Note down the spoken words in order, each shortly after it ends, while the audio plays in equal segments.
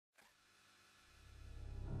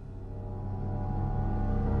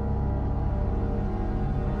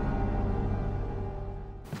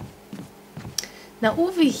Now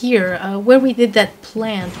over here, where we did that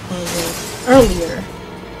plant puzzle earlier,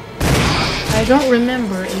 I don't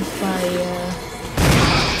remember if I,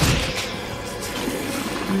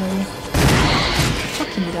 really?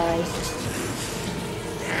 Fucking die.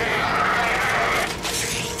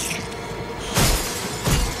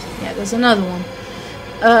 Yeah, there's another one.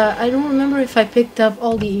 I don't remember if I picked up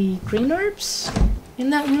all the green herbs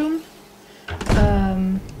in that room.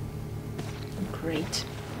 Great.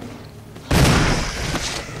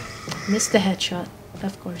 Missed the headshot,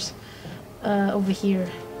 of course. Over here.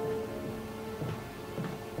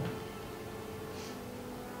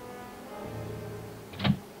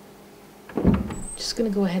 Just gonna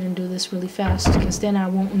go ahead and do this really fast, because then I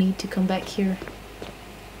won't need to come back here.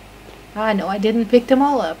 Ah, no, I didn't pick them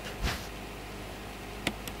all up.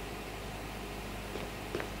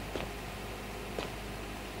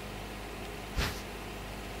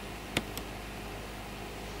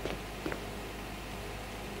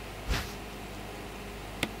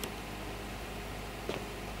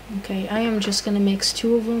 Okay, I am just gonna mix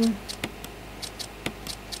 2 of them.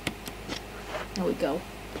 There we go.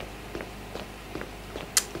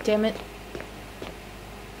 Damn it.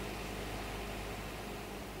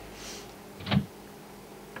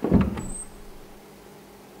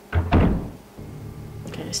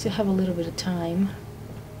 Okay, I still have a little bit of time.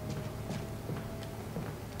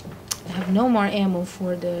 I have no more ammo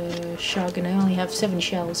for the shotgun. I only have 7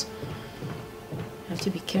 shells. I have to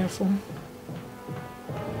be careful.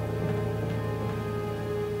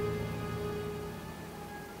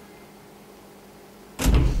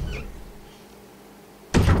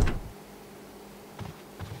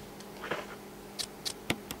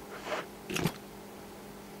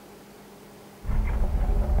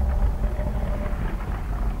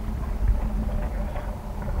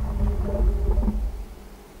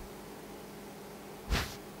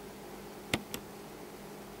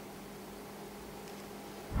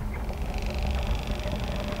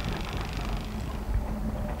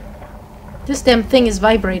 This damn thing is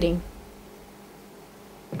vibrating.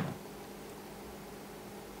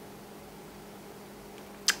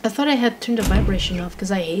 I thought I had turned the vibration off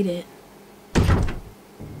because I hate it.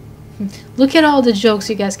 Look at all the jokes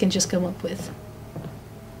you guys can just come up with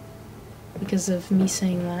because of me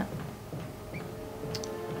saying that.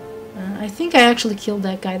 I think I actually killed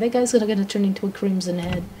that guy. That guy's gonna turn into a crimson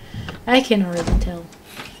head. I can already tell.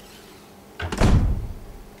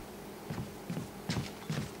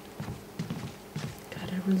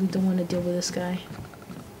 I really don't want to deal with this guy.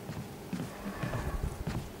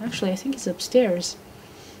 Actually, I think he's upstairs.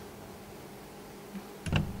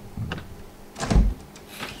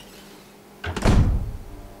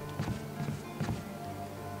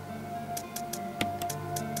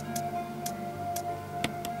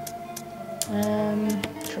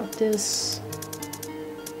 Drop this.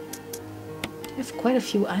 I have quite a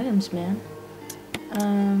few items, man.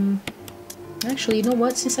 Actually, you know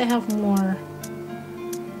what? Since I have more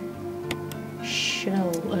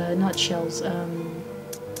not shells, I'll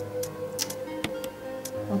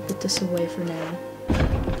put this away for now.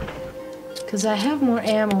 Because I have more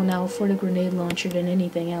ammo now for the grenade launcher than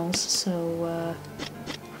anything else, so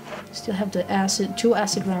still have the 2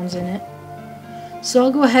 acid rounds in it. So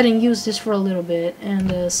I'll go ahead and use this for a little bit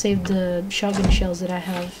and save the shotgun shells that I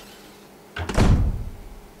have.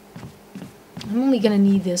 I'm only gonna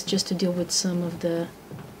need this just to deal with some of the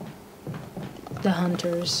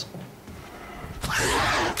hunters.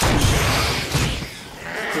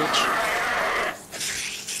 Bitch.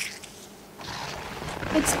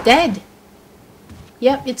 It's dead.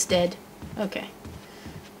 Yep, it's dead. Okay.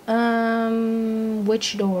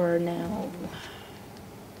 Which door now?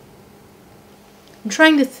 I'm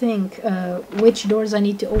trying to think which doors I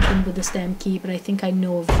need to open with this damn key, but I think I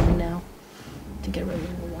know of them now. I think I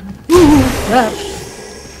remember one. Ooh, crap.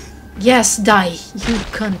 Yes, die, you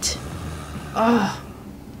cunt. Ah.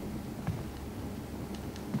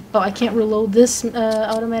 Oh, I can't reload this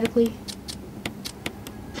automatically?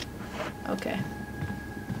 Okay.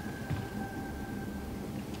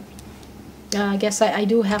 I guess I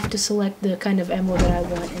do have to select the kind of ammo that I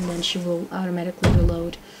want, and then she will automatically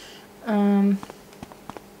reload.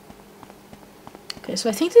 Okay, so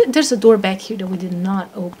I think that there's a door back here that we did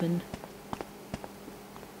not open.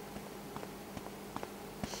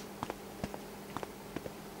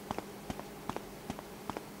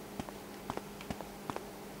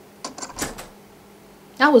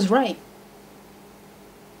 I was right.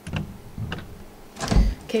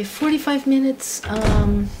 Okay, 45 minutes.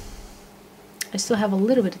 I still have a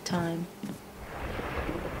little bit of time.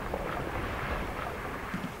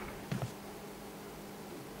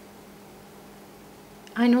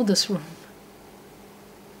 I know this room.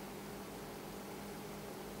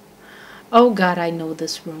 Oh god, I know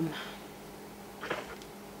this room.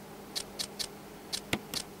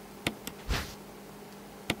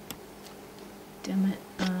 Damn it.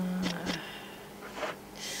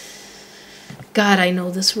 God, I know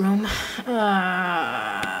this room.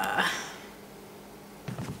 I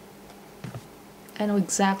know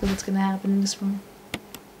exactly what's gonna happen in this room.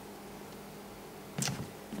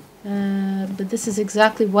 But this is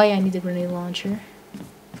exactly why I need a grenade launcher.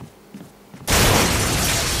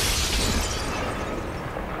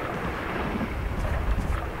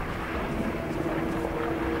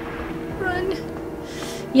 Run!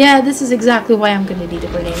 Yeah, this is exactly why I'm gonna need a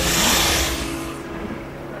grenade launcher.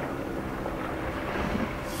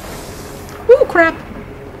 Ooh, crap!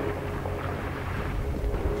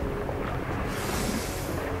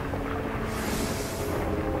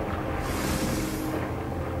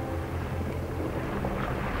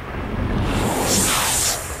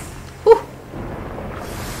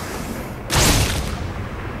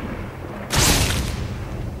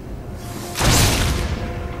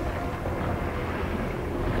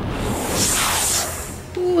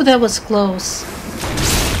 Ooh, that was close.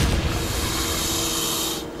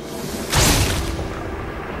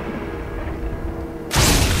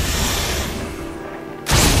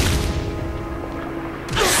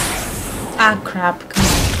 Ah, crap. Come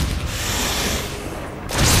on.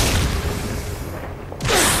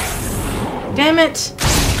 Damn it!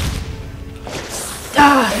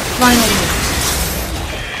 Ah, finally.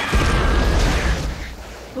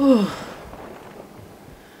 Ooh.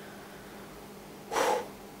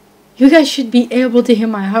 You guys should be able to hear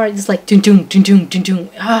my heart. It's like dun dun dun dun dun dun.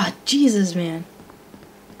 Ah, Jesus, man.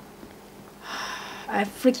 I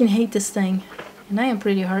freaking hate this thing. And I am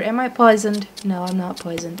pretty hurt. Am I poisoned? No, I'm not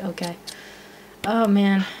poisoned. Okay. Oh,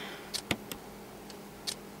 man.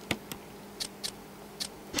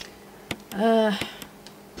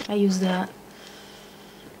 I use that.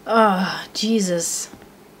 Oh, Jesus.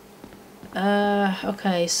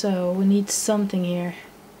 Okay, so we need something here.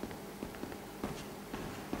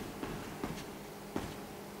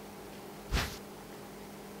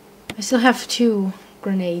 I still have 2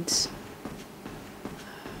 grenades.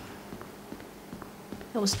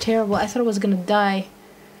 That was terrible. I thought I was gonna die.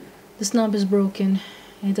 This knob is broken.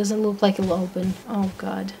 It doesn't look like it'll open. Oh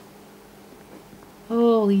god.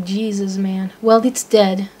 Holy Jesus, man. Well, it's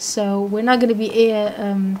dead, so we're not gonna be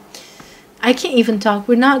I can't even talk.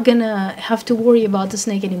 We're not gonna have to worry about the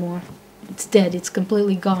snake anymore. It's dead. It's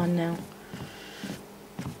completely gone now.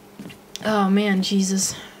 Oh man,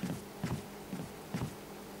 Jesus.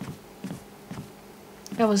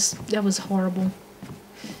 That was horrible.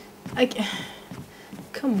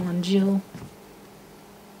 Come on, Jill.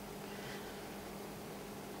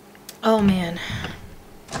 Oh man.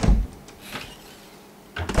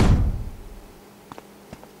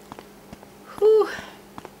 Whew.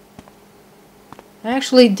 I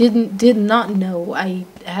actually did not know. I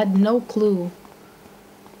had no clue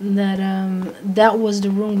that that was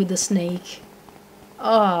the room with the snake.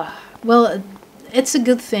 Well, it's a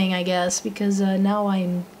good thing, I guess, because now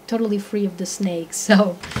I'm totally free of the snake,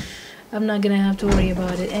 so I'm not gonna have to worry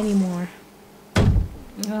about it anymore.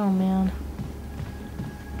 Oh man.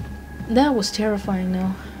 That was terrifying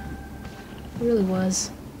though. It really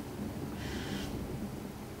was.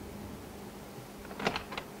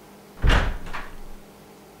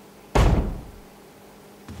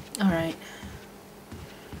 Alright.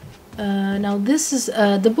 Now this is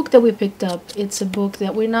the book that we picked up. It's a book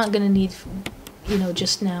that we're not gonna need, you know,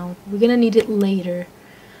 just now. We're gonna need it later.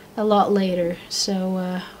 A lot later.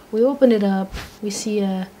 So we open it up. We see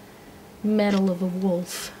a medal of a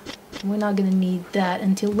wolf. We're not gonna need that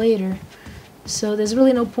until later. So there's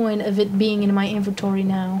really no point of it being in my inventory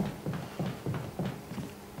now.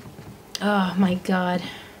 Oh my god.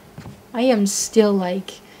 I am still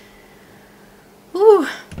like... Ooh.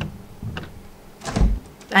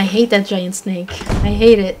 I hate that giant snake. I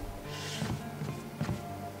hate it.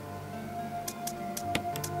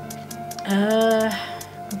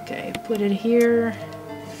 Okay, put it here.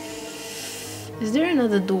 Is there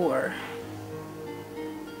another door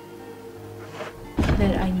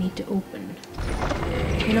that I need to open?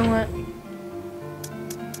 You know what?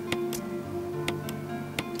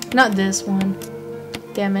 Not this one.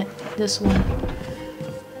 Damn it. This one.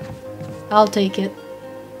 I'll take it.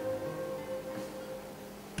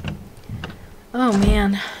 Oh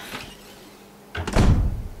man.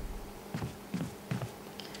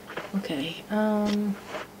 Okay,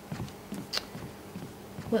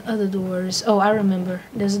 what other doors? Oh, I remember.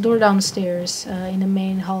 There's a door downstairs, in the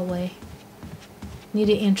main hallway. Near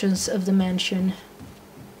the entrance of the mansion.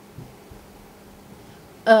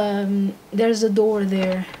 There's a door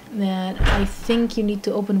there that I think you need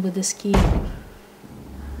to open with this key.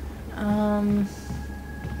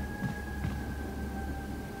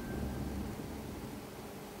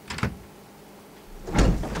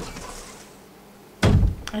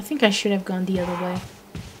 I think I should have gone the other way.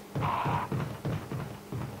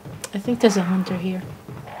 I think there's a hunter here.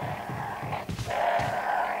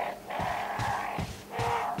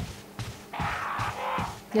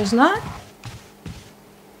 There's not?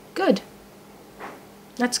 Good.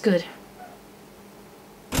 That's good.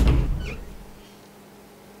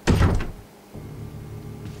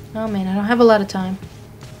 Oh man, I don't have a lot of time.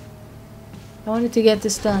 I wanted to get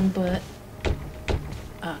this done, but...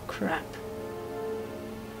 oh crap.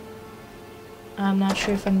 I'm not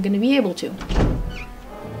sure if I'm gonna be able to.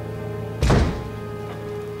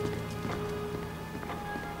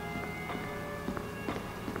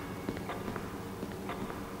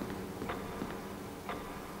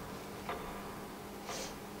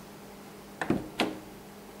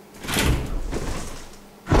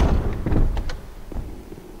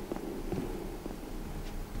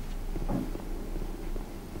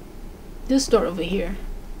 This door over here.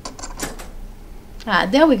 Ah,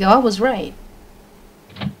 there we go. I was right.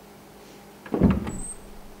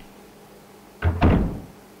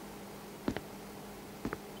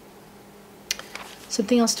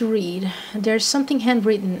 Something else to read. There's something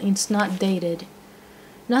handwritten. It's not dated.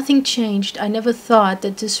 Nothing changed. I never thought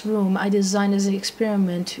that this room I designed as an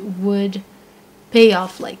experiment would pay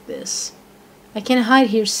off like this. I can hide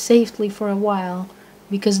here safely for a while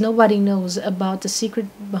because nobody knows about the secret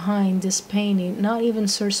behind this painting, not even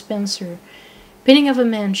Sir Spencer. Painting of a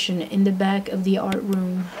mansion in the back of the art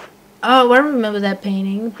room. Oh, I remember that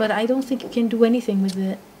painting, but I don't think you can do anything with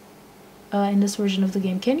it in this version of the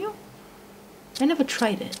game. Can you? I never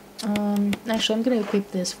tried it. Actually, I'm gonna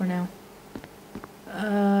equip this for now.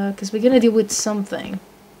 Because we're gonna deal with something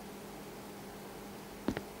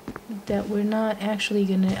that we're not actually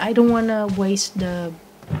gonna... I don't wanna waste the...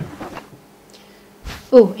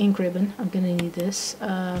 oh, ink ribbon. I'm gonna need this.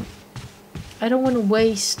 I don't wanna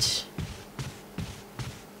waste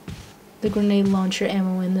the grenade launcher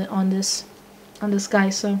ammo on this guy,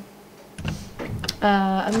 so...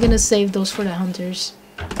 I'm gonna save those for the hunters.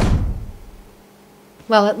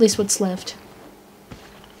 Well, at least what's left.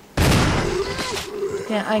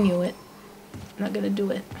 Yeah, I knew it. I'm not gonna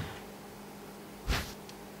do it.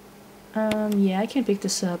 Yeah, I can pick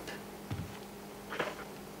this up.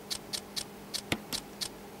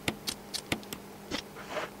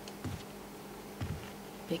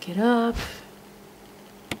 Pick it up.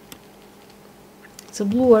 It's a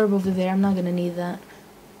blue herb over there. I'm not gonna need that.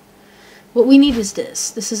 What we need is this.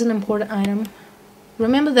 This is an important item.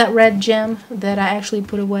 Remember that red gem that I actually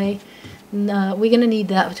put away? We're gonna need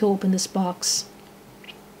that to open this box.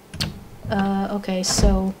 Okay,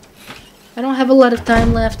 so I don't have a lot of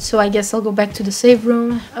time left, so I guess I'll go back to the save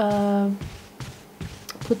room,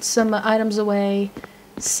 put some items away,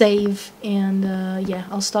 save, and yeah,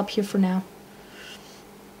 I'll stop here for now.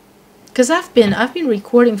 Cause I've been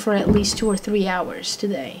recording for at least 2 or 3 hours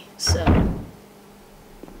today, so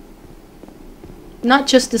not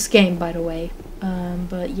just this game, by the way.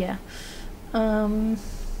 But yeah. Yeah,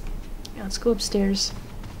 let's go upstairs.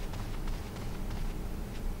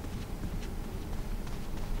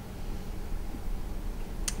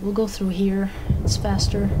 We'll go through here. It's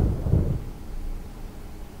faster.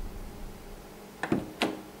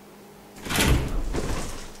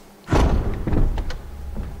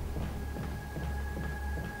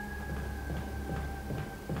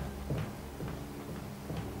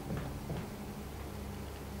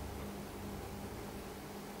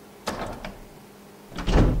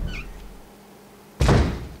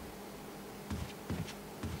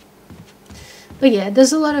 But yeah,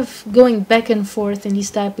 there's a lot of going back and forth in these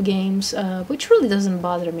type of games, which really doesn't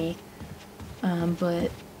bother me. But,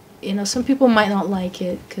 you know, some people might not like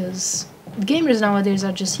it, because gamers nowadays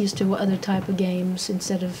are just used to other type of games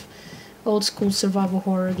instead of old school survival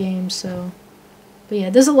horror games, so... But yeah,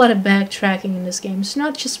 there's a lot of backtracking in this game. It's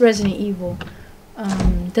not just Resident Evil.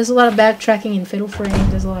 There's a lot of backtracking in Fatal Frame,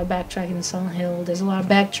 there's a lot of backtracking in Silent Hill, there's a lot of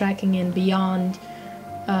backtracking in Beyond,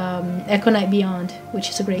 Echo Night Beyond, which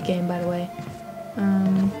is a great game, by the way.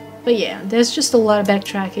 But yeah, there's just a lot of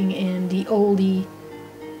backtracking in the oldie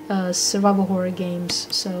survival horror games,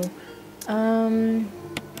 so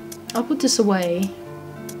I'll put this away.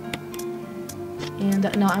 And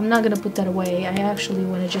no, I'm not gonna put that away. I actually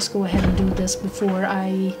want to just go ahead and do this before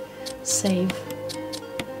I save.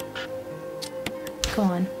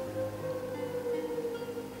 Come on.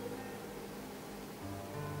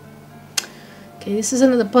 Okay, this is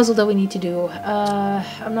another puzzle that we need to do.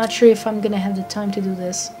 I'm not sure if I'm gonna have the time to do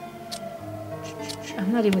this.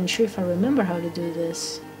 I'm not even sure if I remember how to do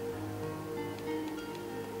this.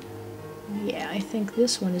 Yeah, I think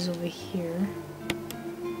this one is over here.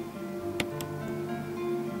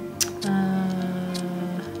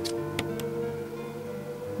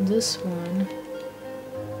 This one.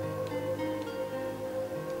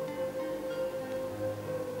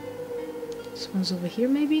 This one's over here,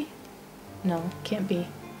 maybe? No, can't be.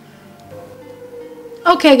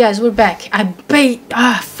 Okay, guys, we're back.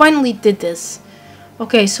 I finally did this.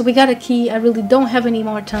 Okay, so we got a key. I really don't have any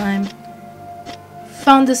more time.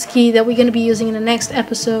 Found this key that we're going to be using in the next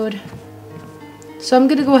episode. So I'm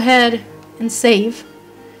going to go ahead and save.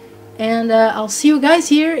 And I'll see you guys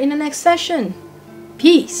here in the next session.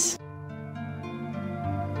 Peace.